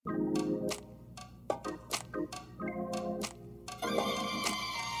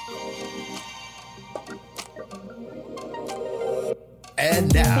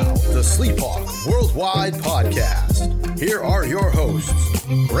And now, the Sleephawk Worldwide Podcast. Here are your hosts,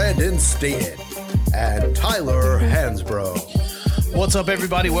 Brandon Staten and Tyler Hansbrough. What's up,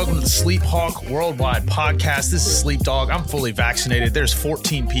 everybody? Welcome to the Sleephawk Worldwide Podcast. This is Sleep Dog. I'm fully vaccinated. There's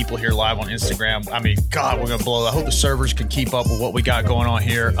 14 people here live on Instagram. I mean, God, we're going to blow. I hope the servers can keep up with what we got going on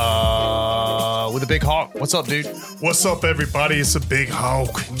here with the Big Hawk. What's up, dude? What's up, everybody? It's a Big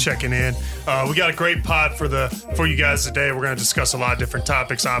Hawk checking in. We got a great pod for you guys today. We're going to discuss a lot of different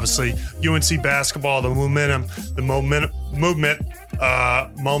topics. Obviously, UNC basketball, the momentum,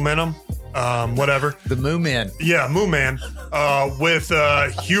 whatever. The Moo Man. Yeah, Moo Man. With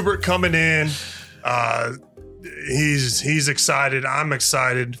Hubert coming in, he's excited. I'm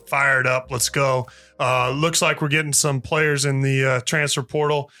excited. Fired up. Let's go. Looks like we're getting some players in the transfer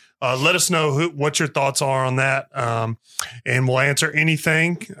portal. Let us know what your thoughts are on that, and we'll answer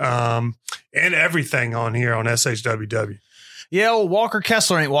anything and everything on here on SHWW. Yeah, well, Walker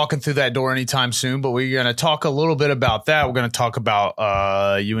Kessler ain't walking through that door anytime soon, but we're going to talk a little bit about that. We're going to talk about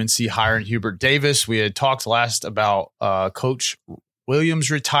UNC hiring Hubert Davis. We had talked last about Coach Williams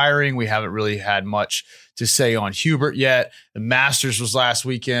retiring. We haven't really had much to say on Hubert yet. The Masters was last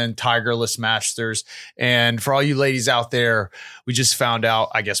weekend, Tigerless Masters. And for all you ladies out there, we just found out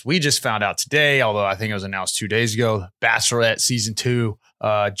today, although I think it was announced 2 days ago, Bachelorette Season 2.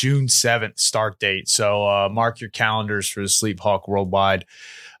 June 7th start date. So mark your calendars for the Sleephawk Worldwide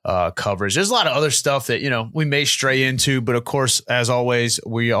coverage. There's a lot of other stuff that, we may stray into, but of course, as always,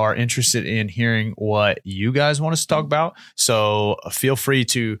 we are interested in hearing what you guys want us to talk about. So feel free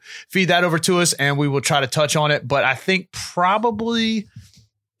to feed that over to us and we will try to touch on it. But I think probably,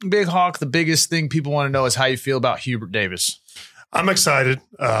 Big Hawk, the biggest thing people want to know is how you feel about Hubert Davis. I'm excited.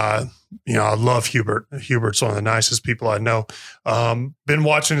 I love Hubert. Hubert's one of the nicest people I know. Been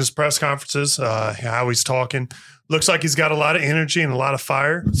watching his press conferences, how he's talking. Looks like he's got a lot of energy and a lot of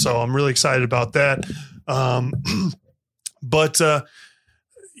fire. So I'm really excited about that. But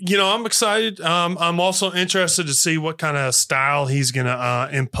I'm excited. I'm also interested to see what kind of style he's going to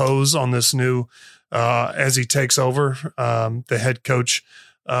impose on this new as he takes over the head coach.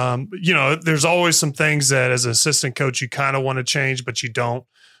 There's always some things that as an assistant coach you kind of want to change, but you don't.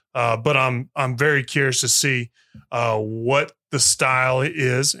 But I'm very curious to see what the style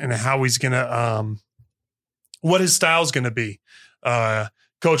is and how he's gonna what his style is gonna be.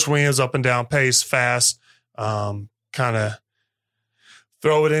 Coach Williams up and down pace, fast, kind of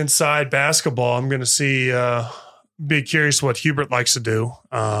throw it inside basketball. I'm gonna see. Be curious what Hubert likes to do.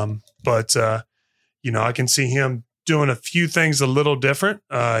 But I can see him doing a few things a little different.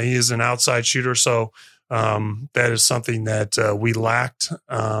 He is an outside shooter, so that is something that we lacked.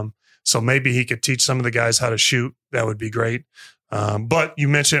 So maybe he could teach some of the guys how to shoot. That would be great. But you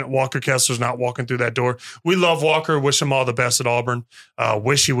mentioned Walker Kessler's not walking through that door. We love Walker. Wish him all the best at Auburn.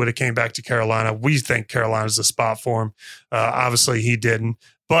 Wish he would have came back to Carolina. We think Carolina's the spot for him. Obviously, he didn't.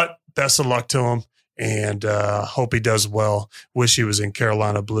 But best of luck to him. And hope he does well. Wish he was in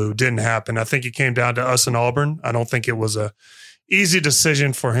Carolina blue. Didn't happen. I think it came down to us in Auburn. I don't think it was a easy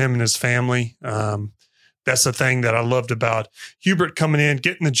decision for him and his family. That's the thing that I loved about Hubert coming in,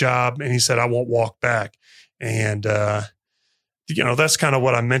 getting the job, and he said, I won't walk back. And, that's kind of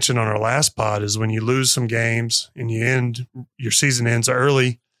what I mentioned on our last pod is when you lose some games and your season ends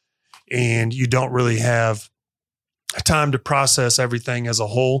early and you don't really have time to process everything as a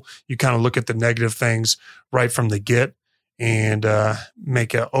whole. You kind of look at the negative things right from the get and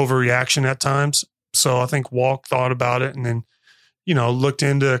make an overreaction at times. So I think Walk thought about it and then, looked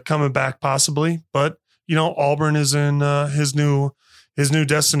into coming back possibly. But, Auburn is in his new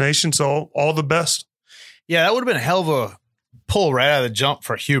destination. So all the best. Yeah, that would have been a hell of a pull right out of the jump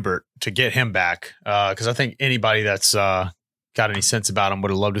for Hubert to get him back. Because I think anybody that's got any sense about him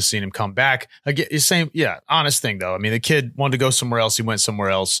would have loved to have seen him come back. Again, honest thing though. I mean, the kid wanted to go somewhere else. He went somewhere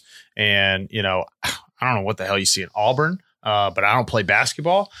else. And, I don't know what the hell you see in Auburn, but I don't play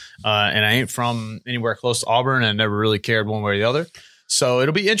basketball. And I ain't from anywhere close to Auburn and never really cared one way or the other. So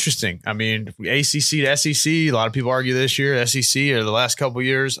it'll be interesting. I mean, ACC to SEC, a lot of people argue this year, SEC or the last couple of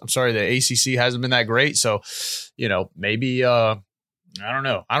years. I'm sorry, the ACC hasn't been that great. So, maybe I don't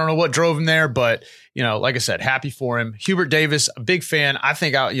know. I don't know what drove him there, but, like I said, happy for him. Hubert Davis, a big fan. I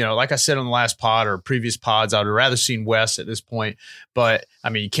think, like I said on the last pod or previous pods, I would have rather seen Wes at this point. But, I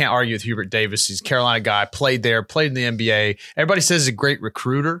mean, you can't argue with Hubert Davis. He's a Carolina guy, played there, played in the NBA. Everybody says he's a great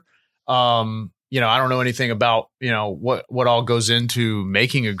recruiter. I don't know anything about, what all goes into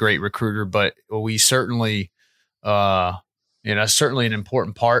making a great recruiter, but we certainly, certainly an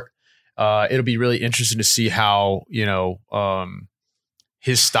important part. It'll be really interesting to see how,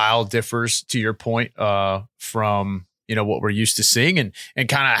 his style differs, to your point, from, what we're used to seeing and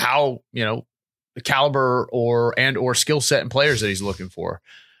kind of how, the caliber or skill set and players that he's looking for.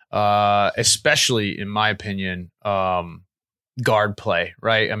 Especially in my opinion, guard play,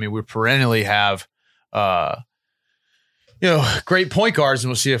 right? I mean, we perennially have, great point guards, and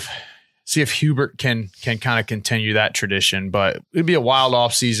we'll see if Hubert can kind of continue that tradition. But it'd be a wild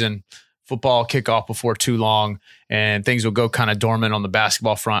off season. Football kickoff before too long, and things will go kind of dormant on the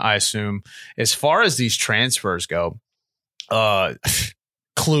basketball front, I assume. As far as these transfers go,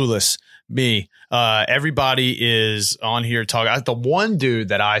 clueless me. Everybody is on here talking. The one dude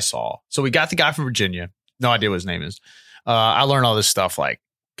that I saw, so we got the guy from Virginia. No idea what his name is. I learned all this stuff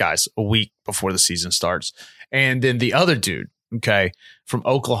guys, a week before the season starts. And then the other dude, okay, from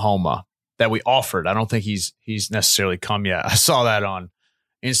Oklahoma that we offered. I don't think he's necessarily come yet. I saw that on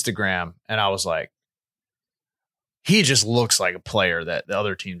Instagram, and I was like, he just looks like a player that the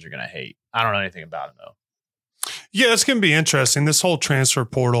other teams are going to hate. I don't know anything about him, though. Yeah, it's going to be interesting. This whole transfer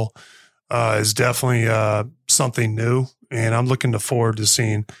portal is definitely something new, and I'm looking forward to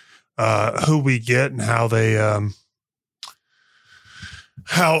seeing who we get and how they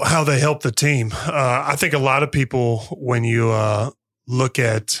how they help the team. I think a lot of people, when you look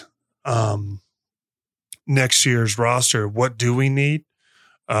at next year's roster, what do we need?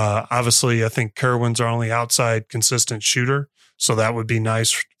 Obviously, I think Kerwin's our only outside consistent shooter, so that would be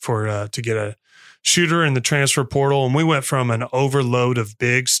nice for to get a shooter in the transfer portal. And we went from an overload of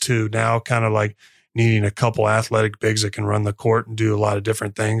bigs to now kind of like needing a couple athletic bigs that can run the court and do a lot of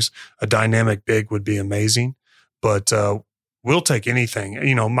different things. A dynamic big would be amazing, but we'll take anything.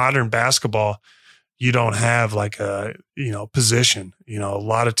 Modern basketball, you don't have like a position. A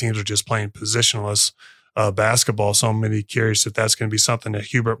lot of teams are just playing positionless basketball. So I'm going to be curious if that's going to be something that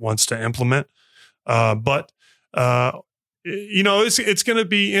Hubert wants to implement. But it's going to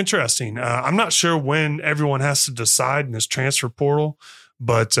be interesting. I'm not sure when everyone has to decide in this transfer portal,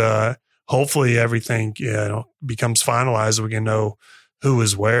 but hopefully everything becomes finalized. We can know who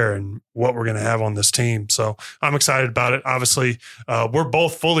is where and what we're going to have on this team. So I'm excited about it. Obviously, we're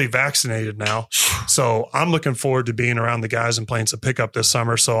both fully vaccinated now. So I'm looking forward to being around the guys and playing some pickup this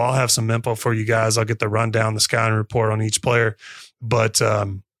summer. So I'll have some info for you guys. I'll get the rundown, the scouting report on each player. But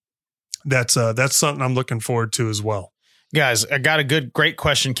that's something I'm looking forward to as well. Guys, I got great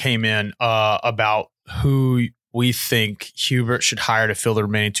question came in about who we think Hubert should hire to fill the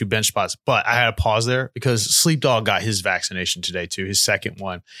remaining 2 bench spots. But I had to pause there because Sleep Dog got his vaccination today too, his second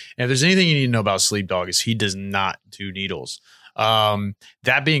one. And if there's anything you need to know about Sleep Dog is he does not do needles.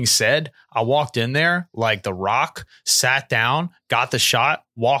 That being said, I walked in there like The Rock, sat down, got the shot,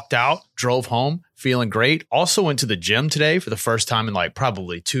 walked out, drove home, feeling great. Also went to the gym today for the first time in like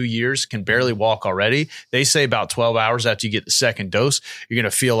probably 2 years, can barely walk already. They say about 12 hours after you get the second dose, you're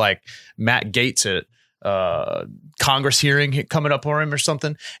going to feel like Matt Gaetz at Congress hearing coming up on him or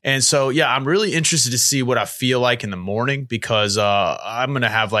something. And so, yeah, I'm really interested to see what I feel like in the morning because I'm going to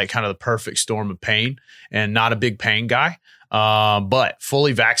have like kind of the perfect storm of pain and not a big pain guy. But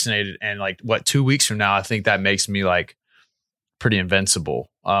fully vaccinated and 2 weeks from now, I think that makes me like pretty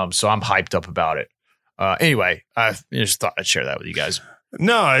invincible. So I'm hyped up about it. Anyway, I just thought I'd share that with you guys.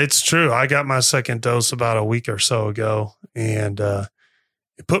 No, it's true. I got my second dose about a week or so ago and,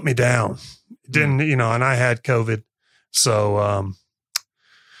 it put me down. It didn't, and I had COVID. So,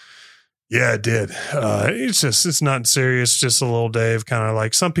 yeah, it did. It's not serious. Just a little day of kind of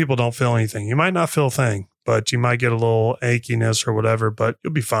like some people don't feel anything. You might not feel a thing, but you might get a little achiness or whatever, but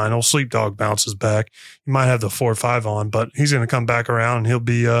you'll be fine. Old Sleep Dog bounces back. You might have the 4 or 5 on, but he's going to come back around and he'll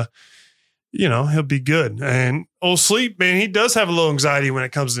be, he'll be good. And old Sleep, man, he does have a little anxiety when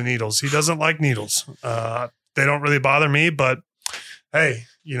it comes to needles. He doesn't like needles. They don't really bother me, but hey,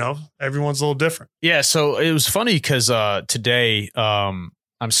 everyone's a little different. Yeah. So it was funny because today I'm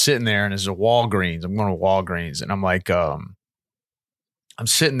sitting there and there's a Walgreens. I'm going to Walgreens and I'm like, I'm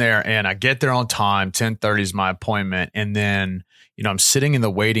sitting there and I get there on time. 10:30 is my appointment. And then, I'm sitting in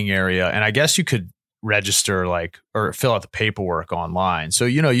the waiting area and I guess you could register or fill out the paperwork online. So,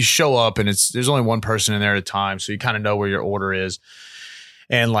 you show up and there's only one person in there at a time. So you kind of know where your order is.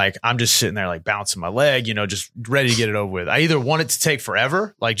 And I'm just sitting there bouncing my leg, just ready to get it over with. I either want it to take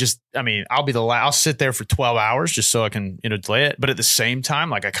forever, I'll sit there for 12 hours just so I can, delay it. But at the same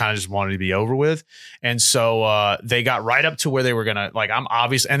time, I kind of just wanted to be over with. And so they got right up to where they were going to, I'm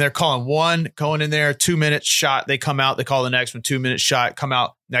obvious. And they're calling one, going in there, 2 minutes shot. They come out, they call the next one, 2 minutes shot, come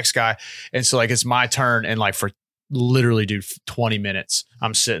out, next guy. And so it's my turn. And for literally, dude, 20 minutes,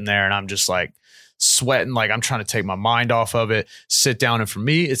 I'm sitting there and I'm just sweating, I'm trying to take my mind off of it, sit down. And for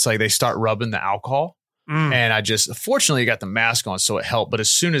me, it's they start rubbing the alcohol. And I fortunately got the mask on, so it helped. But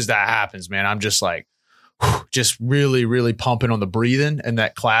as soon as that happens, man, I'm just just really, really pumping on the breathing. And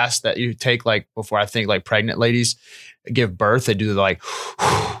that class that you take, like before, I think like pregnant ladies give birth, they do the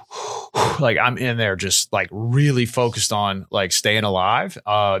like I'm in there just like really focused on like staying alive.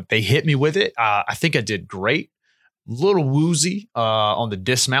 They hit me with it. I think I did great. Little woozy on the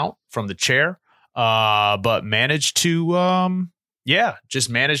dismount from the chair, but managed to just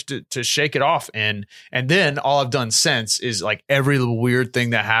managed to shake it off. And then all I've done since is like every little weird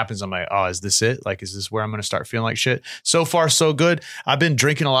thing that happens, I'm like, oh, is this it? Like, is this where I'm going to start feeling like shit? So far, so good. I've been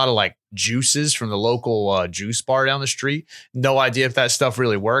drinking a lot of like juices from the local juice bar down the street. No idea if that stuff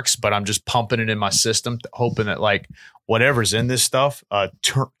really works, but I'm just pumping it in my system, hoping that like whatever's in this stuff,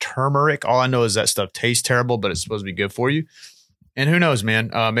 turmeric, all I know is that stuff tastes terrible, but it's supposed to be good for you. And who knows, man,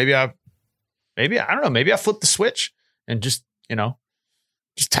 maybe I don't know. Maybe I flip the switch and just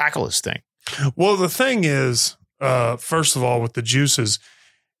tackle this thing. Well, the thing is, first of all, with the juices,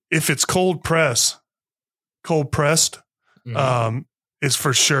 if it's cold pressed, is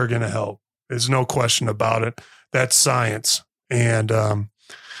for sure going to help. There's no question about it. That's science. And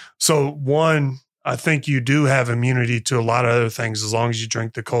so one, I think you do have immunity to a lot of other things as long as you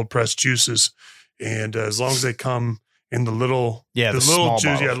drink the cold pressed juices. And as long as they come in the little, the little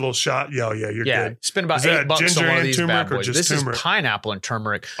juice, a little shot. Yeah, you're good. Spend about $8 on one of these bad boys. This turmeric? Is pineapple and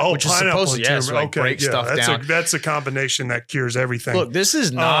turmeric, which is supposed to break stuff down. That's a combination that cures everything. Look, this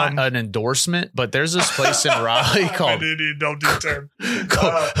is not an endorsement, but there's this place in Raleigh called don't do term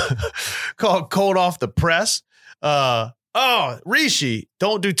called Cold Off the Press. Rishi,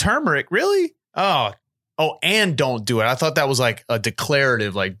 don't do turmeric, really? Oh, and don't do it. I thought that was like a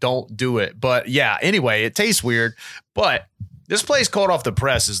declarative, like don't do it. But yeah, anyway, it tastes weird. But this place Cold Off the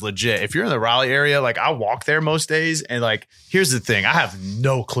Press is legit. If you're in the Raleigh area, like I walk there most days. And like, here's the thing. I have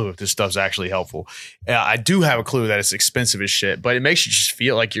no clue if this stuff's actually helpful. I do have a clue that it's expensive as shit, but it makes you just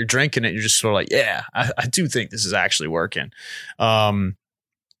feel like you're drinking it. You're just sort of like, yeah, I do think this is actually working.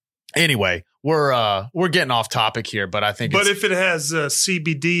 Anyway, we're getting off topic here, but I think if it has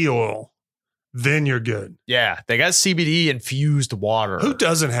CBD oil, then you're good. Yeah, they got CBD infused water. Who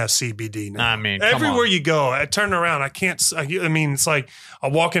doesn't have CBD now? I mean, everywhere you go, I turn around. It's like I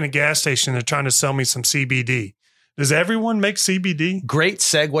walk in a gas station. They're trying to sell me some CBD. Does everyone make CBD? Great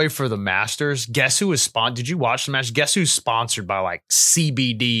segue for the Masters. Guess who is sponsored? Did you watch the Masters? Guess who's sponsored by like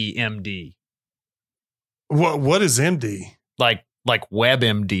CBD MD? What is MD? Like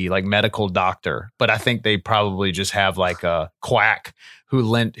WebMD, like medical doctor. But I think they probably just have like a quack who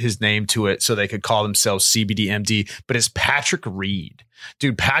lent his name to it so they could call themselves CBDMD, but it's Patrick Reed.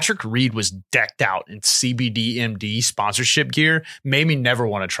 Dude, Patrick Reed was decked out in CBDMD sponsorship gear. Made me never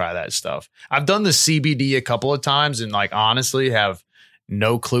want to try that stuff. I've done the CBD a couple of times and like honestly have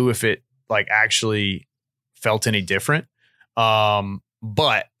no clue if it like actually felt any different.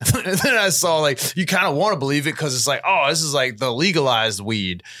 But then I saw like you kind of want to believe it because it's like, oh, this is like the legalized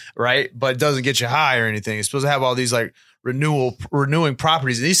weed, right? But it doesn't get you high or anything. It's supposed to have all these like renewing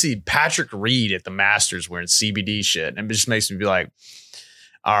properties. And you see Patrick Reed at the Masters wearing CBD shit, and it just makes me be like,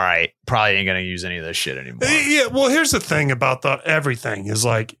 all right, probably ain't gonna use any of this shit anymore. Yeah, well, here's the thing about everything is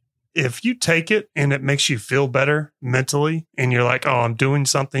like if you take it and it makes you feel better mentally, and you're like, oh, I'm doing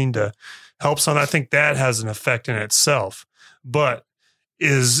something to help someone, I think that has an effect in itself. But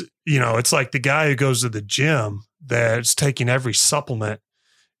it's like the guy who goes to the gym that's taking every supplement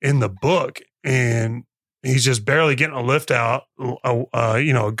in the book and he's just barely getting a lift out,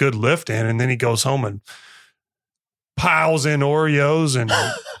 a good lift in. And then he goes home and piles in Oreos and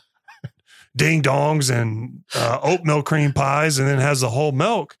ding dongs and oatmeal cream pies and then has the whole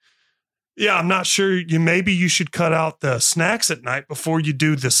milk. Yeah, I'm not sure. Maybe you should cut out the snacks at night before you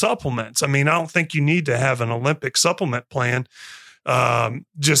do the supplements. I mean, I don't think you need to have an Olympic supplement plan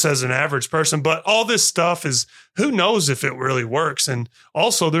just as an average person, but all this stuff is, who knows if it really works. And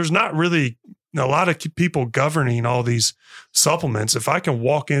also there's not really a lot of people governing all these supplements. If I can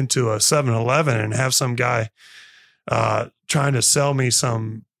walk into a 7-Eleven and have some guy trying to sell me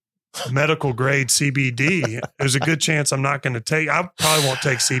some medical grade CBD, there's a good chance I'm not going to take, I probably won't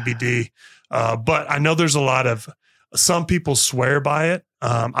take CBD. But I know there's some people swear by it.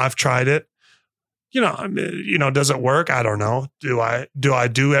 I've tried it. Does it work? I don't know. Do I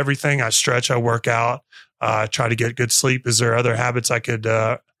do everything? I stretch, I work out, try to get good sleep. Is there other habits I could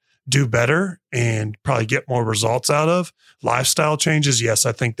do better and probably get more results out of? Lifestyle changes? Yes,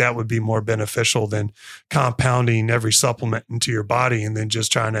 I think that would be more beneficial than compounding every supplement into your body and then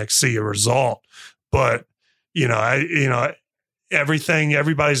just trying to see a result. But,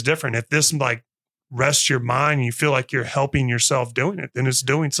 everybody's different. If this like rest your mind and you feel like you're helping yourself doing it, then it's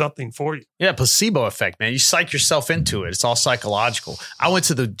doing something for you. Yeah, placebo effect, man. You psych yourself into it. It's all psychological. I went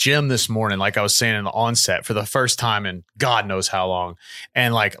to the gym this morning, like I was saying in the onset, for the first time in God knows how long.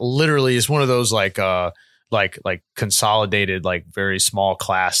 And like literally it's one of those like consolidated, like very small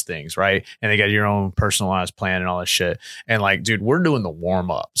class things, right? And they got your own personalized plan and all this shit. And like, dude, we're doing the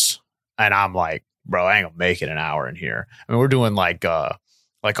warm-ups. And I'm like, bro, I ain't gonna make it an hour in here. I mean, we're doing like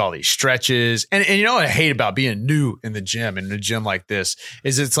all these stretches. And you know what I hate about being new in the gym, in a gym like this,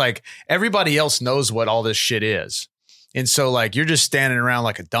 is it's like everybody else knows what all this shit is. And so like you're just standing around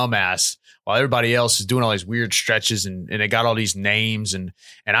like a dumbass while everybody else is doing all these weird stretches and they got all these names and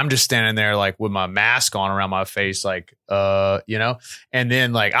I'm just standing there like with my mask on around my face, like you know, and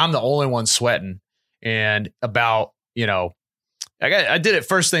then like I'm the only one sweating. And about, you know, I did it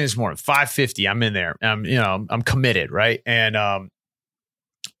first thing this morning, 5:50. I'm in there. I'm committed, right? And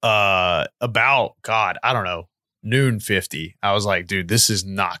about, God, I don't know, noon 50, I was like, dude, this is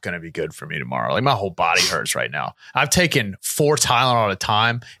not going to be good for me tomorrow. Like my whole body hurts right now. I've taken 4 Tylenol at a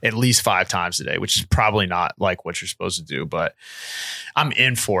time, at least 5 times a day, which is probably not like what you're supposed to do, but I'm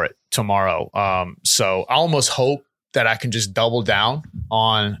in for it tomorrow. So I almost hope that I can just double down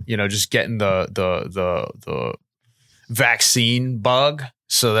on, you know, just getting the vaccine bug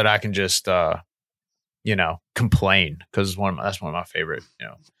so that I can just, you know, complain, because that's one of my favorite, you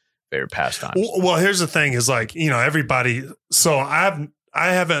know, favorite pastimes. Well, here's the thing is like, you know, everybody. So I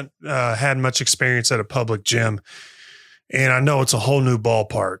haven't had much experience at a public gym, and I know it's a whole new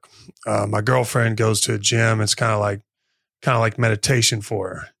ballpark. My girlfriend goes to a gym. It's kind of like meditation for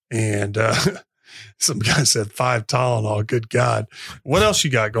her. And some guy said 5 Tylenol. Good God. What else you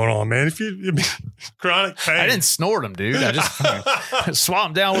got going on, man? If you chronic pain. I didn't snort them, dude. I just swap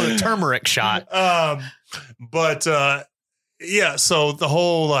them down with a turmeric shot. But yeah, so the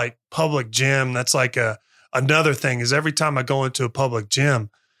whole like public gym, that's like another thing is every time I go into a public gym,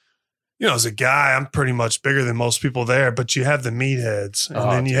 you know, as a guy, I'm pretty much bigger than most people there, but you have the meatheads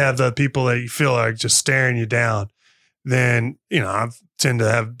and then you have the people that you feel like just staring you down. Then, you know, I tend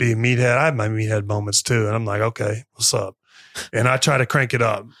to be a meathead. I have my meathead moments too. And I'm like, okay, what's up? And I try to crank it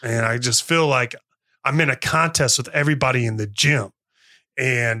up. And I just feel like I'm in a contest with everybody in the gym.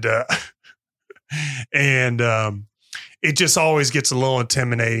 And, it just always gets a little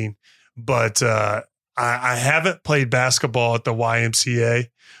intimidating. But I haven't played basketball at the YMCA,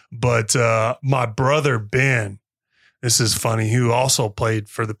 but my brother, Ben, this is funny, who also played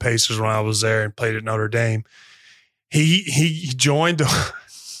for the Pacers when I was there and played at Notre Dame. He joined the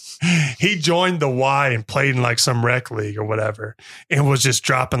Y and played in like some rec league or whatever, and was just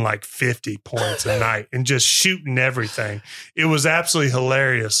dropping like 50 points a night and just shooting everything. It was absolutely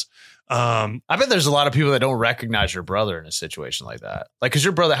hilarious. I bet there's a lot of people that don't recognize your brother in a situation like that. Like, cause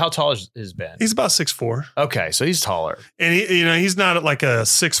your brother, how tall is Ben? He's about 6'4". Okay. So he's taller. And he's not like a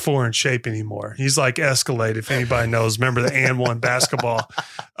 6'4" in shape anymore. He's like Escalade. If anybody knows, remember the and one basketball.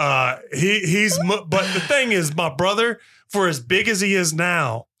 But the thing is, my brother, for as big as he is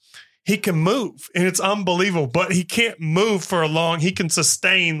now, he can move and it's unbelievable, but he can't move for a long, he can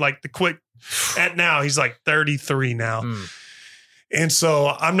sustain like the quick now he's like 33 now. And so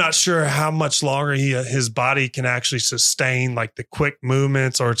I'm not sure how much longer his body can actually sustain like the quick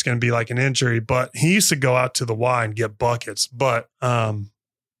movements, or it's going to be like an injury. But he used to go out to the Y and get buckets. But yeah,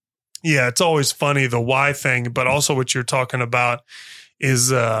 it's always funny, the Y thing. But also what you're talking about is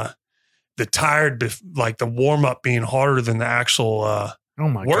the tired, like the warm up being harder than the actual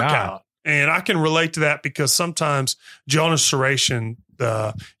workout. God. And I can relate to that because sometimes Jonas Suration,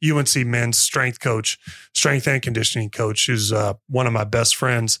 the UNC men's strength and conditioning coach, who's one of my best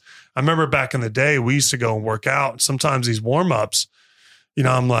friends. I remember back in the day, we used to go and work out. And sometimes these warm-ups, you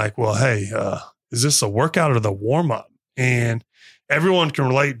know, I'm like, well, hey, is this a workout or the warm-up? And everyone can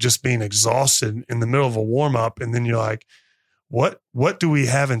relate just being exhausted in the middle of a warm-up. And then you're like, what do we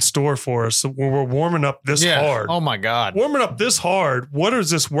have in store for us when we're warming up this hard? Oh my God. Warming up this hard. What is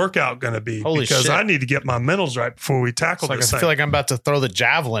this workout going to be? Holy because shit. I need to get my mentals right before we tackle this thing. I feel like I'm about to throw the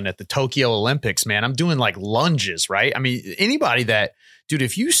javelin at the Tokyo Olympics, man. I'm doing like lunges, right? I mean, anybody that, dude,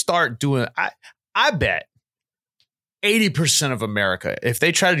 if you start doing, I bet 80% of America, if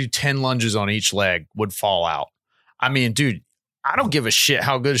they try to do 10 lunges on each leg, would fall out. I mean, dude, I don't give a shit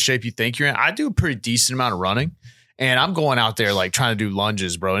how good a shape you think you're in. I do a pretty decent amount of running. And I'm going out there like trying to do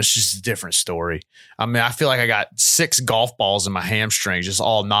lunges, bro. It's just a different story. I mean, I feel like I got 6 golf balls in my hamstring, just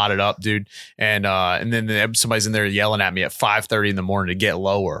all knotted up, dude. And then somebody's in there yelling at me at 5:30 in the morning to get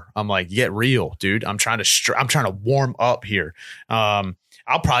lower. I'm like, get real, dude. I'm trying to warm up here. I'll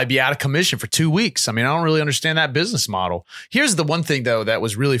probably be out of commission for 2 weeks. I mean, I don't really understand that business model. Here's the one thing though that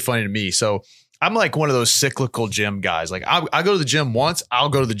was really funny to me. So I'm like one of those cyclical gym guys. Like I go to the gym once, I'll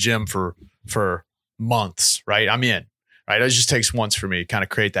go to the gym for months, right? I'm in, right? It just takes once for me to kind of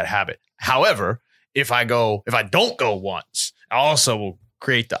create that habit. However, if I don't go once, I also will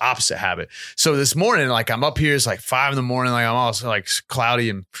create the opposite habit. So this morning, like I'm up here, it's like 5 a.m. like I'm also like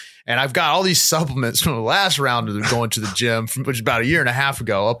cloudy and I've got all these supplements from the last round of going to the gym, which is about a year and a half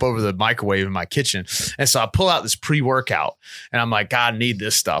ago, up over the microwave in my kitchen. And so I pull out this pre-workout and I'm like, God, I need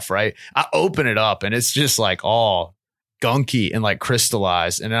this stuff, right? I open it up and it's just like all gunky and like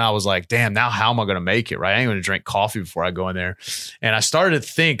crystallized. And then I was like, damn, now how am I going to make it? Right. I ain't going to drink coffee before I go in there. And I started to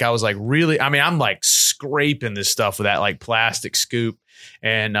think, I was like, really, I mean, I'm like scraping this stuff with that like plastic scoop.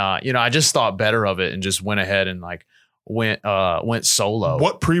 And, I just thought better of it and just went ahead and like went solo.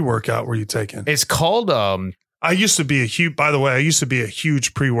 What pre-workout were you taking? It's called, I used to be a huge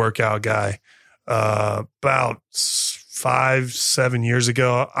pre-workout guy, about 5-7 years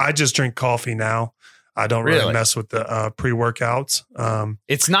ago. I just drink coffee now. I don't really mess with the pre-workouts.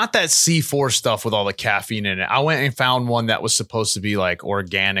 It's not that C4 stuff with all the caffeine in it. I went and found one that was supposed to be like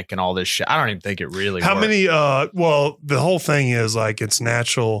organic and all this shit. I don't even think it really How worked. many, well, the whole thing is like it's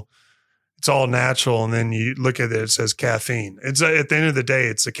natural. It's all natural. And then you look at it, it says caffeine. It's at the end of the day,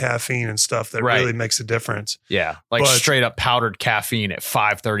 it's the caffeine and stuff that really makes a difference. Yeah. Like straight up powdered caffeine at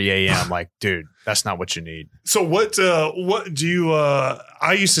 5:30 a.m. Like, dude, that's not what you need. So what do you,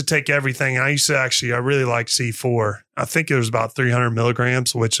 I used to take everything. I really like C4. I think it was about 300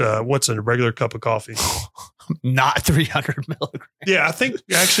 milligrams, which, what's a regular cup of coffee? Not 300 milligrams. Yeah. I think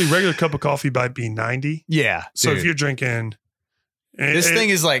actually regular cup of coffee might be 90. Yeah. So if you're drinking, this thing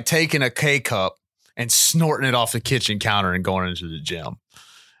is like taking a K cup and snorting it off the kitchen counter and going into the gym.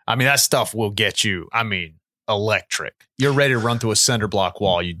 I mean, that stuff will get you, electric. You're ready to run through a cinder block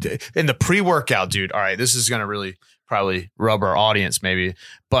wall. In the pre-workout, dude. All right, this is going to really probably rub our audience maybe.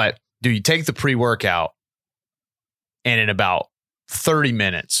 But dude, you take the pre-workout and in about 30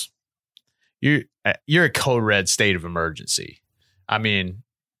 minutes, you're a code red state of emergency. I mean,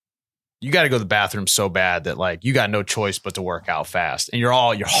 you got to go to the bathroom so bad that like you got no choice but to work out fast. And your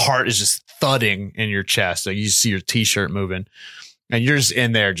heart is just thudding in your chest. Like you see your t-shirt moving and you're just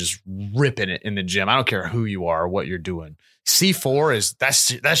in there just ripping it in the gym. I don't care who you are or what you're doing. C4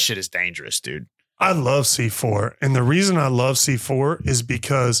 that shit is dangerous, dude. I love C4. And the reason I love C4 is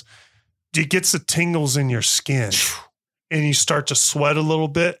because it gets the tingles in your skin and you start to sweat a little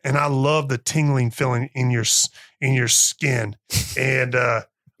bit. And I love the tingling feeling in your skin. And,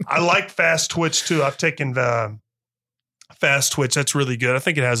 I like Fast Twitch too. I've taken the Fast Twitch. That's really good. I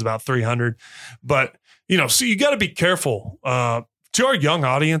think it has about 300, but so you got to be careful. To our young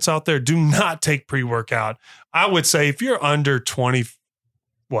audience out there, do not take pre-workout. I would say if you're under 20,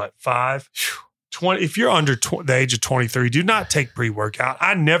 if you're under the age of 23, do not take pre-workout.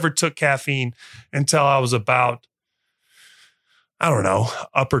 I never took caffeine until I was about,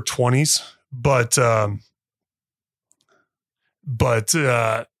 upper 20s, but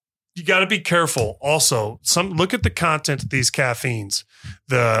you got to be careful. Also, look at the content of these caffeines.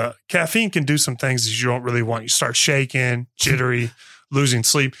 The caffeine can do some things that you don't really want. You start shaking, jittery, losing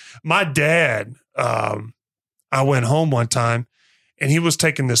sleep. My dad, I went home one time and he was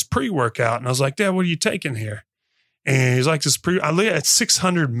taking this pre-workout and I was like, Dad, what are you taking here? And he's like, I look at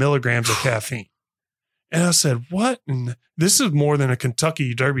 600 milligrams of caffeine. And I said, what? And this is more than a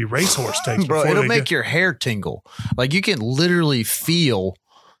Kentucky Derby racehorse takes. Bro, it'll make your hair tingle. Like you can literally feel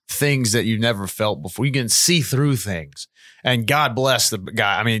things that you've never felt before. You can see through things. And God bless the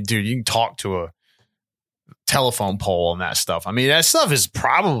guy. I mean, dude, you can talk to a telephone pole and that stuff. I mean, that stuff is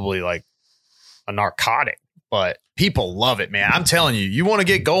probably like a narcotic, but people love it, man. I'm telling you, you want to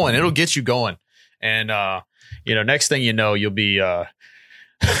get going, it'll get you going. And, next thing you know, you'll be in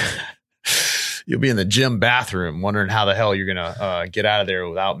the gym bathroom wondering how the hell you're going to get out of there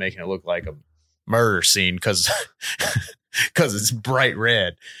without making it look like a murder scene because it's bright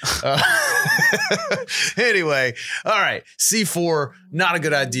red. Anyway, all right. C4, not a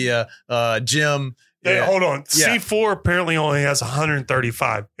good idea. Jim. Hey, hold on. Yeah. C4 apparently only has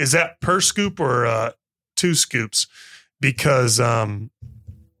 135. Is that per scoop or 2 scoops? Because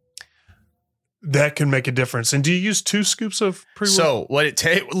that can make a difference. And do you use 2 scoops of pre-workout? So what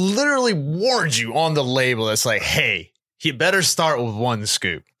it literally warns you on the label. It's like, hey, you better start with 1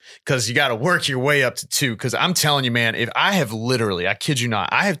 scoop because you got to work your way up to 2. Because I'm telling you, man, if I have literally, I kid you not,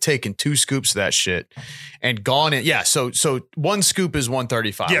 I have taken 2 scoops of that shit and gone in. Yeah. So 1 scoop is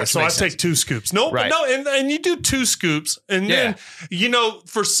 135. Yeah. So I take 2 scoops. No, right. no. And you do 2 scoops. And then,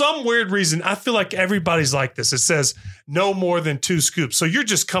 for some weird reason, I feel like everybody's like this. It says no more than 2 scoops. So you're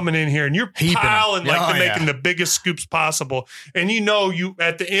just coming in here and you're piling making the biggest scoops possible. And you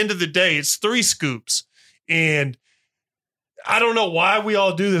at the end of the day, it's 3 scoops. And I don't know why we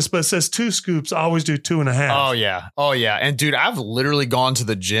all do this, but it says 2 scoops. I always do 2.5. Oh yeah. And dude, I've literally gone to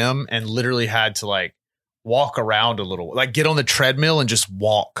the gym and literally had to like walk around a little, like get on the treadmill and just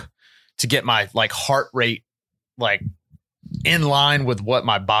walk to get my like heart rate like in line with what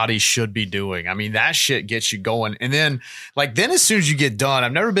my body should be doing. I mean, that shit gets you going. And then as soon as you get done,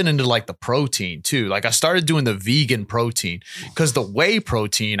 I've never been into like the protein too. Like I started doing the vegan protein because the whey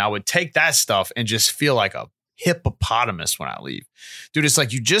protein, I would take that stuff and just feel like a hippopotamus when I leave. Dude, it's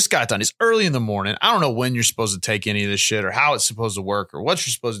like you just got done. It's early in the morning. I don't know when you're supposed to take any of this shit or how it's supposed to work or what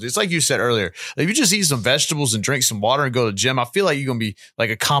you're supposed to do. It's like you said earlier. If you just eat some vegetables and drink some water and go to the gym, I feel like you're going to be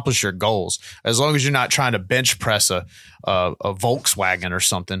like accomplish your goals as long as you're not trying to bench press a Volkswagen or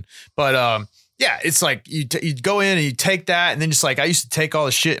something. But yeah, it's like you go in and you take that and then just like I used to take all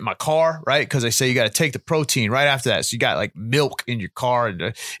the shit in my car, right? Because they say you got to take the protein right after that. So you got like milk in your car.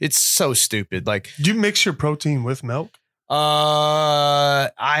 And it's so stupid. Like, do you mix your protein with milk?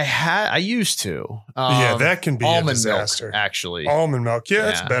 I used to. Yeah, that can be almond a disaster. Milk, actually. Almond milk. Yeah,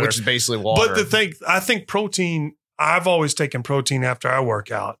 that's better. Which is basically water. But the thing, I think protein, I've always taken protein after I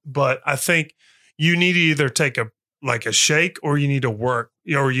work out, but I think you need to either take a shake or you need to work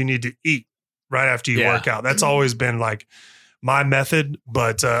or you need to eat right after you work out. That's always been like my method,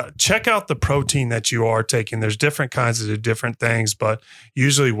 but check out the protein that you are taking. There's different kinds of different things, but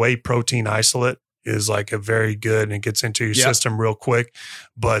usually whey protein isolate is like a very good and it gets into your system real quick.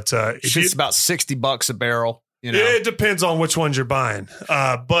 But it's about $60 a barrel. It depends on which ones you're buying.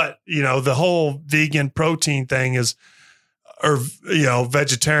 But the whole vegan protein thing is, or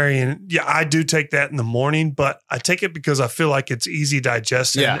vegetarian. Yeah, I do take that in the morning, but I take it because I feel like it's easy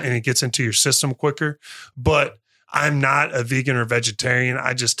digestion and it gets into your system quicker. But I'm not a vegan or vegetarian.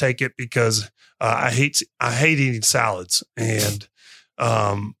 I just take it because I hate eating salads. And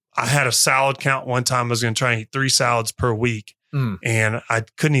I had a salad count one time. I was going to try and eat 3 salads per week. And I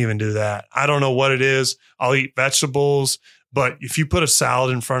couldn't even do that. I don't know what it is. I'll eat vegetables, but if you put a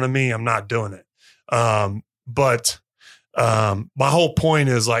salad in front of me, I'm not doing it. But my whole point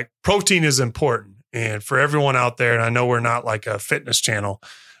is like protein is important. And for everyone out there, and I know we're not like a fitness channel,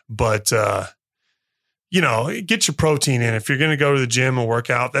 but get your protein in. If you're going to go to the gym and work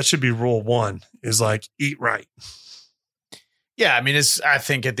out, that should be rule 1 is like eat right. Yeah. I mean, I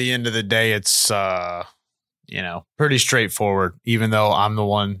think at the end of the day, it's, pretty straightforward, even though I'm the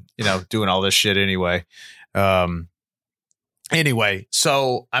one, doing all this shit anyway. Anyway,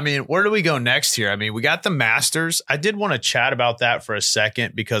 so, I mean, where do we go next here? I mean, we got the Masters. I did want to chat about that for a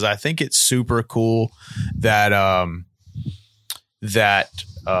second because I think it's super cool that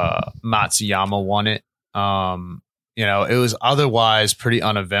Matsuyama won it. It was otherwise pretty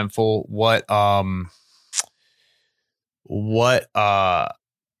uneventful. What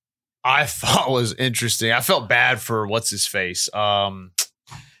I thought was interesting. I felt bad for what's his face.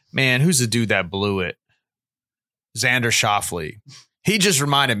 Man, who's the dude that blew it? Xander Schauffele. He just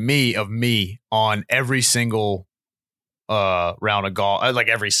reminded me of me on every single round of golf, like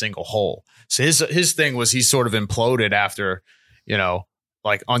every single hole. So his thing was he sort of imploded after,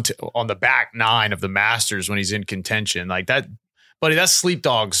 like on the back 9 of the Masters when he's in contention like that. Buddy, that's Sleep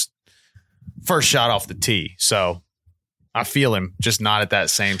Dog's first shot off the tee. So I feel him just not at that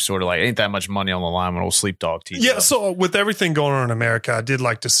same sort of like ain't that much money on the line when old Sleep Dog tees. Yeah. So with everything going on in America, I did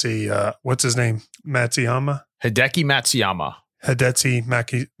like to see what's his name, Matsuyama. Hideki Matsuyama. Hideki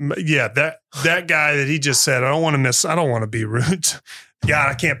Maki. Yeah, that guy that he just said, I don't want to be rude. God,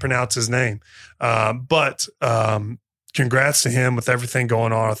 I can't pronounce his name. But congrats to him with everything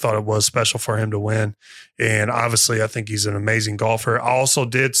going on. I thought it was special for him to win. And obviously I think he's an amazing golfer. I also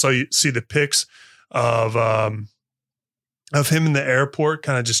did see the pics of him in the airport,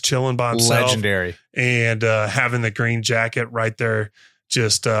 kind of just chilling by himself. Legendary. And having the green jacket right there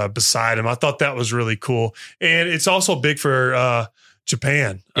just beside him. I thought that was really cool. And it's also big for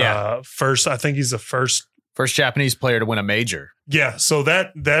Japan. Yeah. I think he's the first Japanese player to win a major. Yeah. So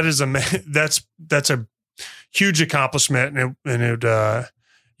that is that's a huge accomplishment. And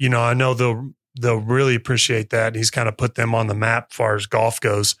I know they'll really appreciate that. And he's kind of put them on the map as far as golf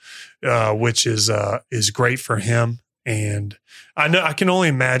goes, which is great for him. And I know I can only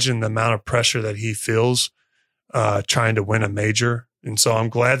imagine the amount of pressure that he feels trying to win a major. And so I'm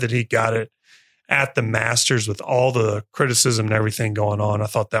glad that he got it at the Masters with all the criticism and everything going on. I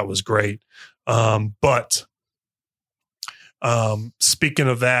thought that was great. But speaking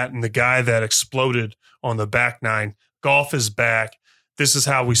of that, and the guy that exploded on the back nine, golf is back. This is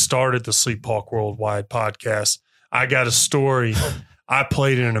how we started the Sleep Hawk Worldwide podcast. I got a story. I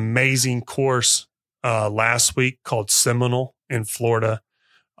played in an amazing course last week called Seminole in Florida.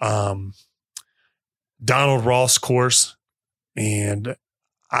 Donald Ross course. And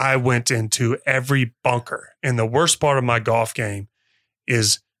I went into every bunker. And the worst part of my golf game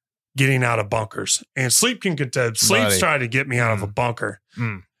is getting out of bunkers. And Sleep can contend. Sleep's tried to get me out of a bunker.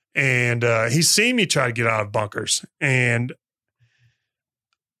 And he's seen me try to get out of bunkers. And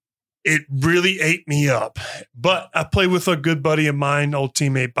it really ate me up. But I played with a good buddy of mine, old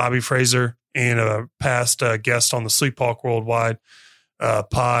teammate Bobby Fraser, and a past guest on the Sleep Hawk Worldwide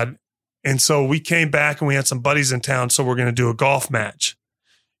pod. And so we came back and we had some buddies in town. So we're going to do a golf match.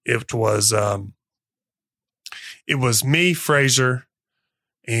 It was me, Fraser,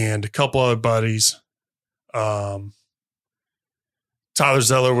 and a couple other buddies. Tyler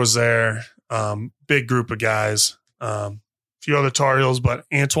Zeller was there. Big group of guys. A few other Tar Heels, but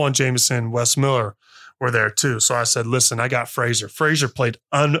Antoine Jameson, Wes Miller were there too. So I said, listen, I got Fraser. Fraser played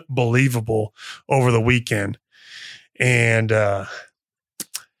unbelievable over the weekend. And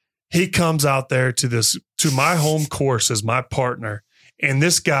he comes out there to my home course as my partner. And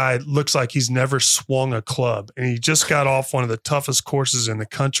this guy looks like he's never swung a club. And he just got off one of the toughest courses in the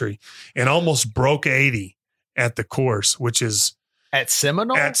country and almost broke 80 at the course, which is at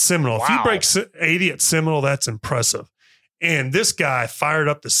Seminole. At Seminole. Wow. If you break 80 at Seminole, that's impressive. And this guy fired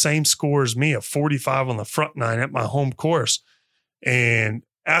up the same score as me, a 45 on the front nine at my home course. And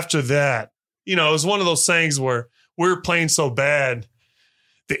after that, it was one of those things where we were playing so bad,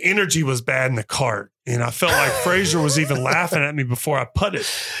 the energy was bad in the cart. And I felt like Fraser was even laughing at me before I putted.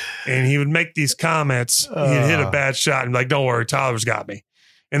 And he would make these comments. He'd hit a bad shot and be like, don't worry, Tyler's got me.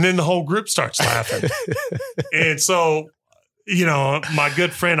 And then the whole group starts laughing. And so, my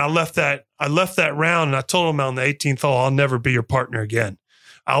good friend, I left that round and I told him on the 18th hole, I'll never be your partner again.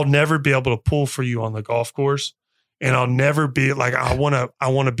 I'll never be able to pull for you on the golf course. And I'll never be like, I want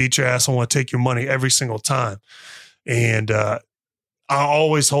to beat your ass. I want to take your money every single time. And, I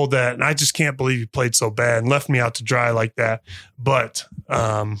always hold that, and I just can't believe you played so bad and left me out to dry like that. But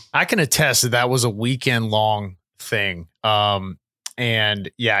I can attest that was a weekend-long thing.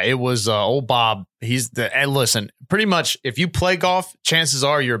 And yeah, it was old Bob. And listen, pretty much if you play golf, chances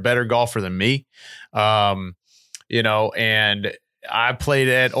are you're a better golfer than me. And I played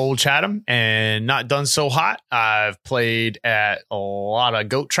at Old Chatham and not done so hot. I've played at a lot of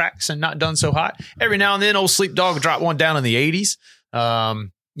goat tracks and not done so hot. Every now and then, old Sleep Dog will drop one down in the 80s.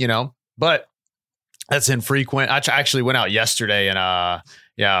 But that's infrequent. I actually went out yesterday and, I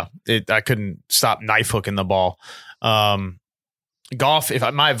couldn't stop knife hooking the ball. Golf.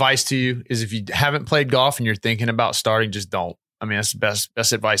 My advice to you is if you haven't played golf and you're thinking about starting, just don't. I mean, that's the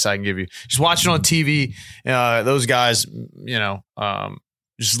best advice I can give you. Just watch it on TV. Those guys,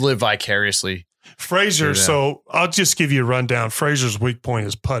 just live vicariously. Fraser. So I'll just give you a rundown. Fraser's weak point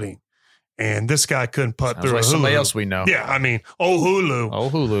is putting. And this guy couldn't putt Sounds through like a hulu. Somebody else we know. Yeah, I mean,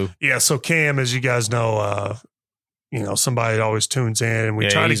 Hulu. Hulu. Yeah, so Cam, as you guys know, somebody always tunes in, and we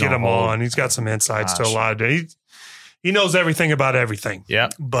try to get him on. He's got some insights to a lot of it. He knows everything about everything. Yeah.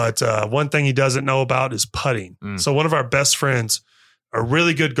 But one thing he doesn't know about is putting. So one of our best friends, a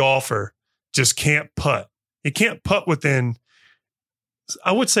really good golfer, just can't putt. He can't putt within,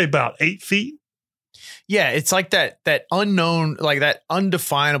 I would say, about 8 feet. Yeah, it's like that unknown, like that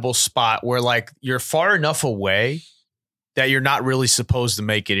undefinable spot where like you're far enough away that you're not really supposed to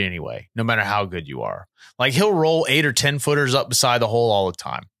make it anyway, no matter how good you are. Like he'll roll 8 or 10 footers up beside the hole all the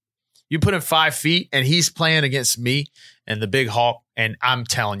time. You put him 5 feet and he's playing against me and the big hawk. And I'm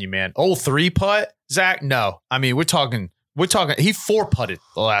telling you, man, old 3-putt, Zach. No, I mean, we're talking, he 4-putted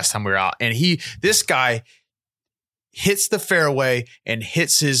the last time we were out. And this guy hits the fairway and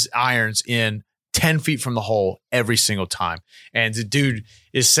hits his irons in 10 feet from the hole every single time. And the dude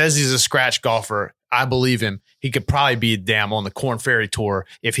says he's a scratch golfer. I believe him. He could probably be on the Korn Ferry Tour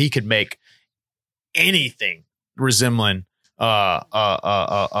if he could make anything resembling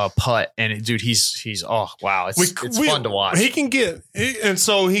a putt. And dude, he's oh wow, it's fun to watch. He can and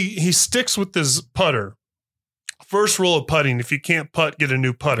so he sticks with this putter. First rule of putting: if you can't putt, get a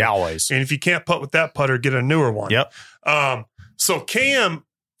new putter. Always. And if you can't putt with that putter, get a newer one. Yep. So Cam.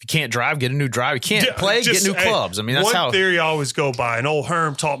 If you can't drive, get a new drive. You can't play, get new clubs. I mean, that's one theory I always go by. And old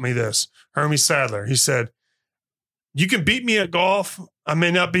Herm taught me this. Hermie Sadler. He said, you can beat me at golf I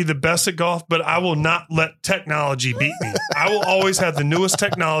may not be the best at golf, but I will not let technology beat me. I will always have the newest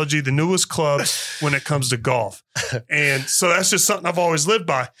technology, the newest clubs when it comes to golf. And so that's just something I've always lived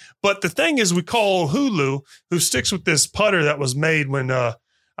by. But the thing is, we call Hulu, who sticks with this putter that was made when I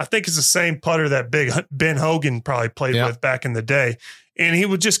think it's the same putter that Big Ben Hogan probably played with back in the day. And he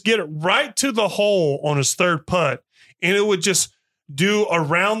would just get it right to the hole on his third putt, and it would just do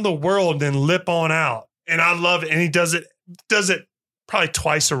around the world and then lip on out. And I love it. And he does it probably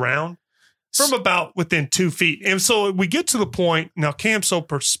twice around from about within 2 feet. And so we get to the point now, Cam's so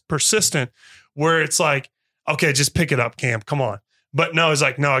persistent where it's like, okay, just pick it up, Cam, come on. But no, he's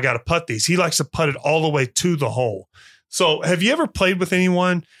like, no, I got to putt these. He likes to putt it all the way to the hole. So have you ever played with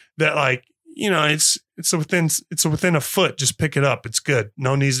anyone that, like, you know, it's within a foot, just pick it up. It's good.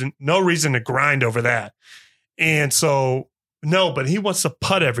 No reason to grind over that. And so, no, but he wants to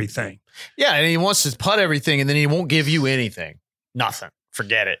putt everything. Yeah. And he wants to putt everything, and then he won't give you anything. Nothing.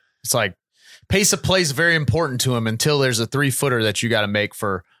 Forget it. It's like pace of play is very important to him until there's a 3-footer that you got to make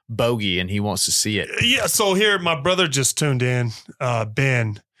for bogey, and he wants to see it. Yeah. So here, my brother just tuned in,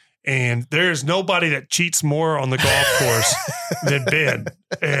 Ben, and there's nobody that cheats more on the golf course than Ben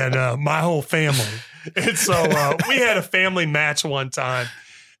and my whole family. And so we had a family match one time.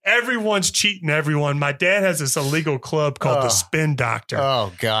 Everyone's cheating everyone. My dad has this illegal club called the Spin Doctor.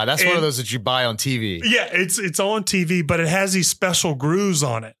 Oh, God. That's one of those that you buy on TV. Yeah, it's on TV, but it has these special grooves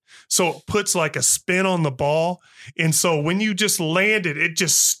on it. So it puts like a spin on the ball. And so when you just land it, it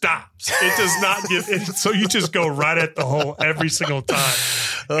just stops. It does not give it. So you just go right at the hole every single time.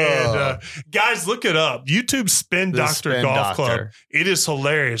 And guys, look it up. YouTube Spin Doctor Golf Club. It is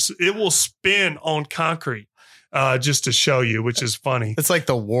hilarious. It will spin on concrete. Just to show you, which is funny. It's like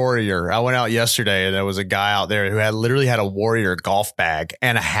the Warrior. I went out yesterday, and there was a guy out there who literally had a Warrior golf bag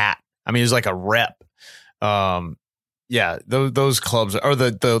and a hat. I mean, it was like a rep. Yeah, those clubs are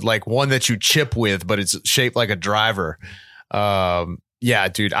the like one that you chip with, but it's shaped like a driver. Yeah,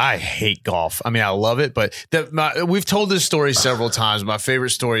 dude, I hate golf. I mean, I love it, but we've told this story several times. My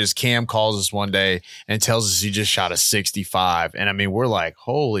favorite story is Cam calls us one day and tells us he just shot a 65. And I mean, we're like,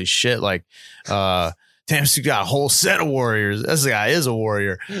 holy shit, like, damn, he's got a whole set of warriors. This guy is a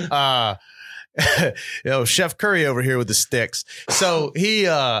warrior. Chef Curry over here with the sticks. So he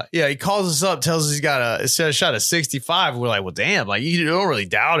calls us up, tells us he's shot a 65. We're like, well, damn, like you don't really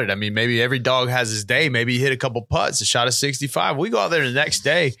doubt it. I mean, maybe every dog has his day. Maybe he hit a couple putts and shot a 65. We go out there the next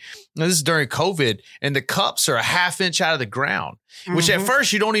day. Now, this is during COVID, and the cups are a half-inch out of the ground, which at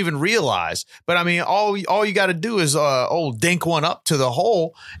first you don't even realize. But I mean, all you got to do is dink one up to the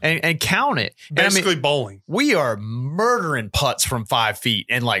hole and count it. Basically, bowling. We are murdering putts from 5 feet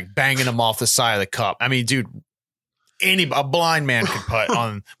and like banging them off the side of the cup. I mean, dude, a blind man could putt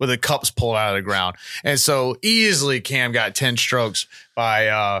on with the cups pulled out of the ground. And so easily Cam got 10 strokes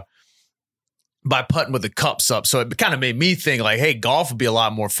by putting with the cups up. So it kind of made me think like, hey, golf would be a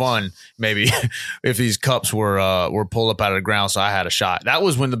lot more fun maybe if these cups were pulled up out of the ground. So I had a shot. That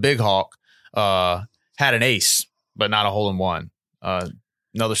was when the Big Hawk had an ace, but not a hole in one.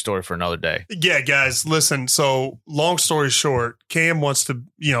 Another story for another day. Yeah, guys, listen. So long story short, Cam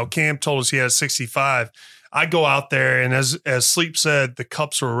told us he had a 65. I go out there, and as Sleep said, the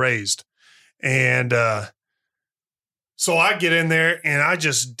cups were raised. And so I get in there and I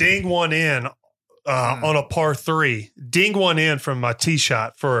just ding one in on a par 3, ding one in from my tee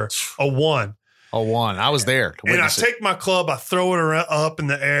shot for a 1. A 1. I was there. And I take my club, I throw it up in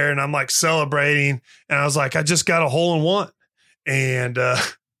the air, and I'm like celebrating. And I was like, I just got a hole in 1. And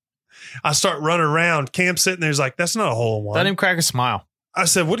I start running around. Cam's sitting there. He's like, that's not a hole in 1. Let him crack a smile. I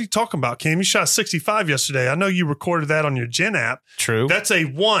said, what are you talking about, Cam? You shot 65 yesterday. I know you recorded that on your Gen app. True. That's a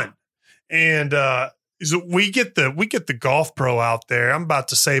 1. And so we get the Golf Pro out there. I'm about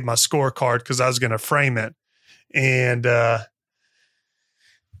to save my scorecard because I was going to frame it. And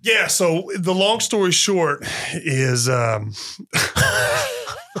so the long story short is for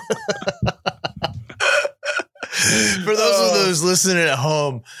those of those listening at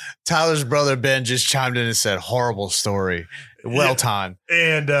home, Tyler's brother Ben just chimed in and said, horrible story. Well timed.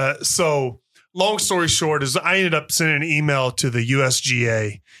 And so long story short is I ended up sending an email to the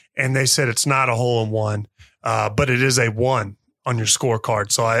USGA, and they said it's not a hole in 1, but it is a 1 on your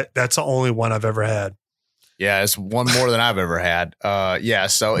scorecard. So that's the only one I've ever had. Yeah, it's one more than I've ever had.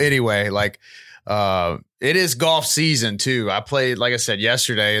 So anyway, like it is golf season too. I played, like I said,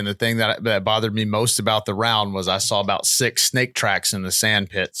 yesterday, and the thing that bothered me most about the round was I saw about 6 snake tracks in the sand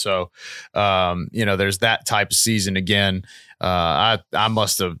pit. So, there's that type of season again. I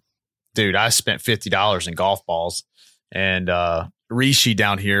must have, dude, I spent $50 in golf balls, and Rishi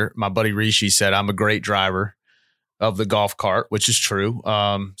down here, my buddy Rishi said I'm a great driver. of the golf cart, which is true.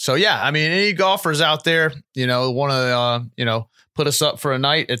 So yeah, I mean, any golfers out there, want to, put us up for a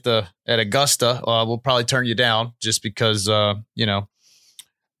night at Augusta, we'll probably turn you down just because,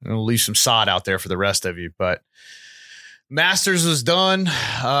 we'll leave some sod out there for the rest of you. But Masters was done.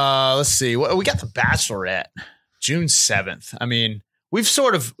 Let's see. We got the Bachelorette, June 7th. I mean, we've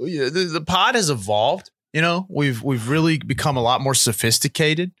sort of the pod has evolved. We've really become a lot more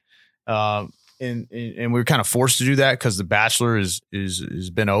sophisticated, and we're kind of forced to do that because the Bachelor is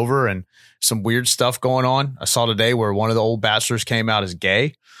been over and some weird stuff going on. I saw today where one of the old bachelors came out as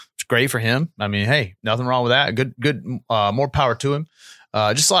gay. It's great for him. I mean, hey, nothing wrong with that. Good. More power to him.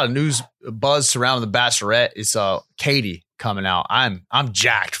 Just a lot of news buzz surrounding the Bachelorette. It's Katie coming out. I'm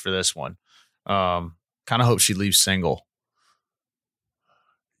jacked for this one. Kind of hope she leaves single.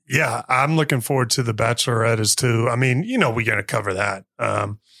 Yeah, I'm looking forward to the Bachelorette as too. I mean, we're going to cover that.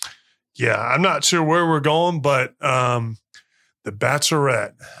 Yeah, I'm not sure where we're going, but the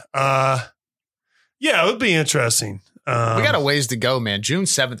Bachelorette. Yeah, it would be interesting. We got a ways to go, man. June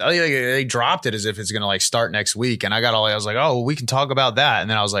 7th. They dropped it as if it's going to start next week. And I was like, oh, we can talk about that. And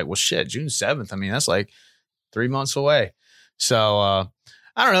then I was like, well, shit, June 7th. I mean, that's like 3 months away. So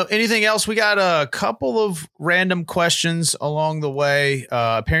I don't know. Anything else? We got a couple of random questions along the way.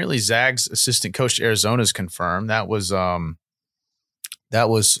 Apparently Zag's assistant coach to Arizona is confirmed. That was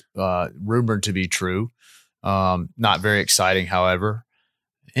rumored to be true. Not very exciting, however.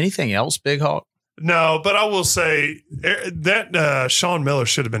 Anything else, Big Hawk? No, but I will say that Sean Miller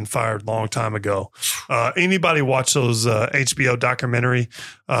should have been fired a long time ago. Anybody watch those HBO documentary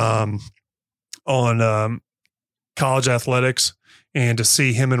on college athletics, and to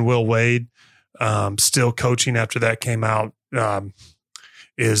see him and Will Wade still coaching after that came out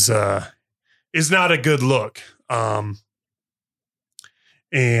is not a good look.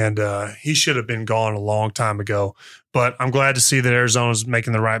 And he should have been gone a long time ago. But I'm glad to see that Arizona's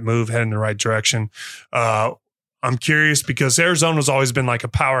making the right move, heading in the right direction. I'm curious because Arizona's always been like a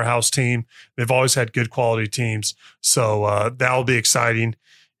powerhouse team. They've always had good quality teams. So that'll be exciting.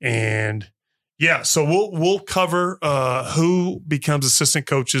 And yeah, so we'll cover who becomes assistant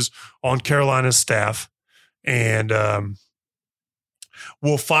coaches on Carolina's staff. And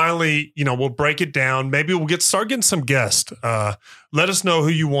we'll finally, we'll break it down. Maybe we'll start getting some guests. Let us know who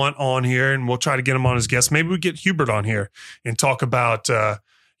you want on here, and we'll try to get him on as guests. Maybe we get Hubert on here and talk about,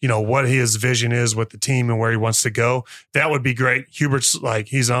 what his vision is with the team and where he wants to go. That would be great. Hubert's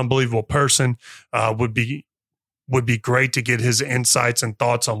he's an unbelievable person. Would be great to get his insights and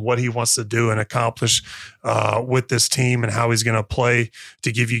thoughts on what he wants to do and accomplish with this team and how he's going to play,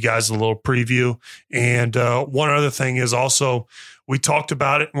 to give you guys a little preview. And one other thing is also, we talked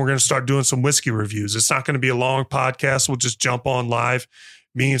about it, and we're going to start doing some whiskey reviews. It's not going to be a long podcast. We'll just jump on live.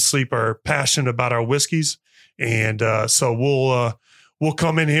 Me and Sleep are passionate about our whiskeys. And so we'll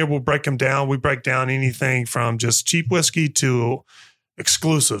come in here. We'll break them down. We break down anything from just cheap whiskey to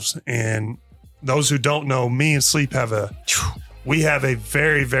exclusives. And those who don't know, me and Sleep have a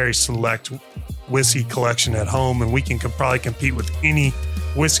very, very select whiskey collection at home, and we can probably compete with any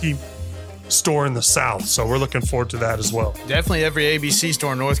whiskey store in the South. So we're looking forward to that as well. Definitely every ABC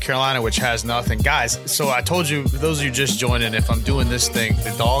store in North Carolina, which has nothing. Guys, so I told you, for those of you just joining, if I'm doing this thing,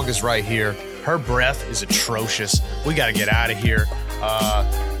 the dog is right here. Her breath is atrocious. We got to get out of here.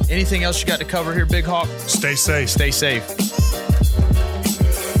 Anything else you got to cover here, Big Hawk? Stay safe. Stay safe.